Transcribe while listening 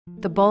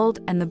The bold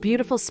and the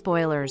beautiful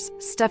spoilers,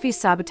 Steffy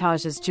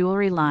sabotages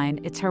jewelry line.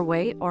 It's her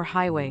way or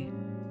highway.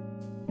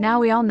 Now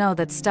we all know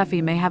that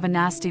Steffy may have a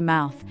nasty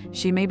mouth,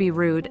 she may be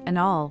rude and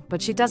all,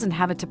 but she doesn't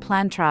have it to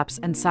plan traps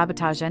and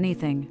sabotage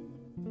anything.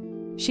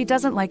 She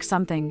doesn't like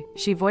something,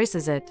 she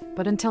voices it,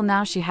 but until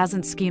now she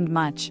hasn't schemed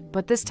much,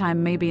 but this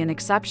time may be an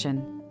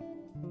exception.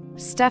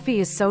 Steffy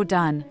is so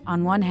done.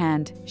 On one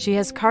hand, she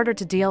has Carter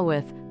to deal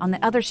with, on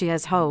the other she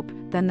has Hope,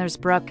 then there's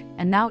Brooke,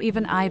 and now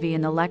even Ivy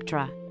and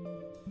Electra.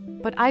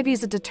 But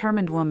Ivy's a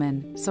determined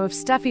woman, so if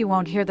Steffy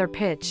won't hear their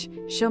pitch,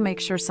 she'll make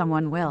sure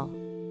someone will.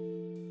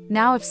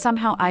 Now if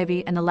somehow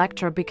Ivy and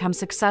Electra become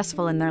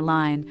successful in their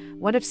line,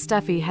 what if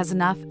Steffy has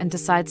enough and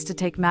decides to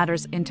take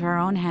matters into her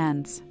own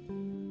hands?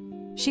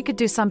 She could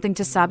do something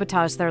to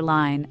sabotage their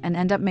line and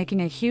end up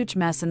making a huge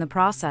mess in the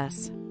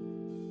process.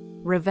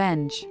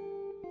 Revenge.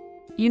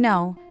 You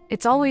know,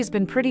 it's always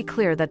been pretty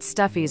clear that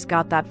Steffy's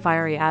got that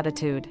fiery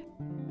attitude.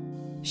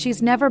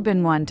 She's never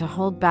been one to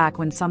hold back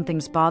when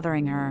something's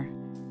bothering her.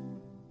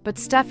 But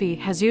Steffy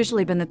has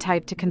usually been the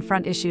type to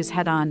confront issues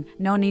head-on,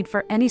 no need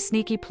for any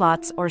sneaky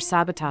plots or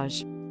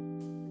sabotage.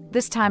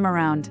 This time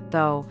around,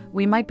 though,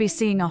 we might be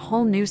seeing a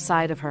whole new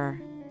side of her.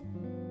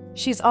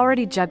 She's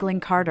already juggling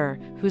Carter,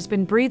 who's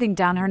been breathing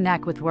down her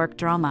neck with work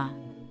drama.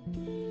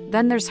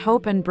 Then there's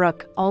Hope and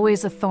Brooke,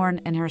 always a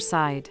thorn in her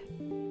side.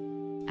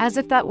 As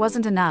if that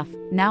wasn't enough,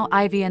 now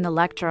Ivy and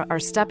Electra are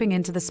stepping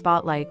into the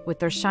spotlight with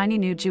their shiny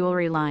new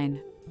jewelry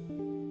line.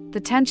 The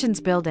tension's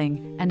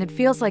building, and it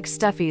feels like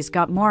Steffy's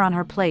got more on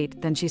her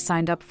plate than she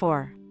signed up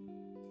for.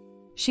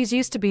 She's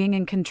used to being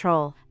in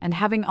control, and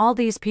having all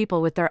these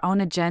people with their own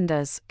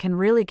agendas can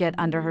really get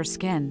under her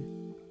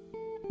skin.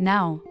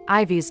 Now,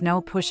 Ivy's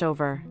no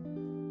pushover.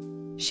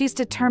 She's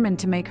determined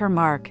to make her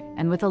mark,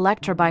 and with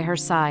Electra by her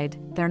side,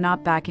 they're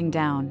not backing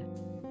down.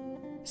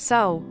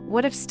 So,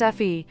 what if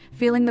Steffy,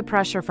 feeling the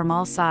pressure from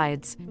all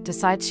sides,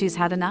 decides she's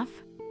had enough?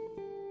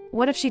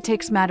 What if she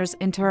takes matters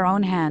into her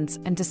own hands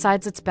and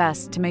decides it's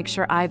best to make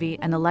sure Ivy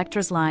and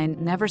Electra's line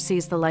never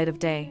sees the light of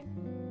day?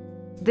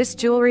 This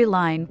jewelry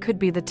line could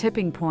be the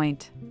tipping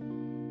point.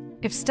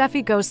 If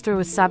Steffy goes through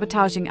with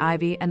sabotaging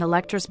Ivy and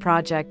Electra's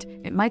project,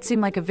 it might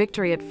seem like a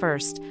victory at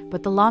first,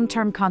 but the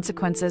long-term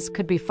consequences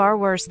could be far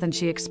worse than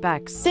she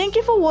expects. Thank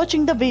you for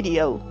watching the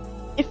video.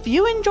 If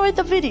you enjoyed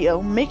the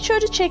video, make sure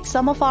to check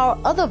some of our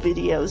other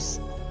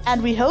videos.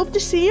 And we hope to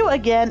see you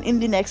again in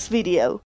the next video.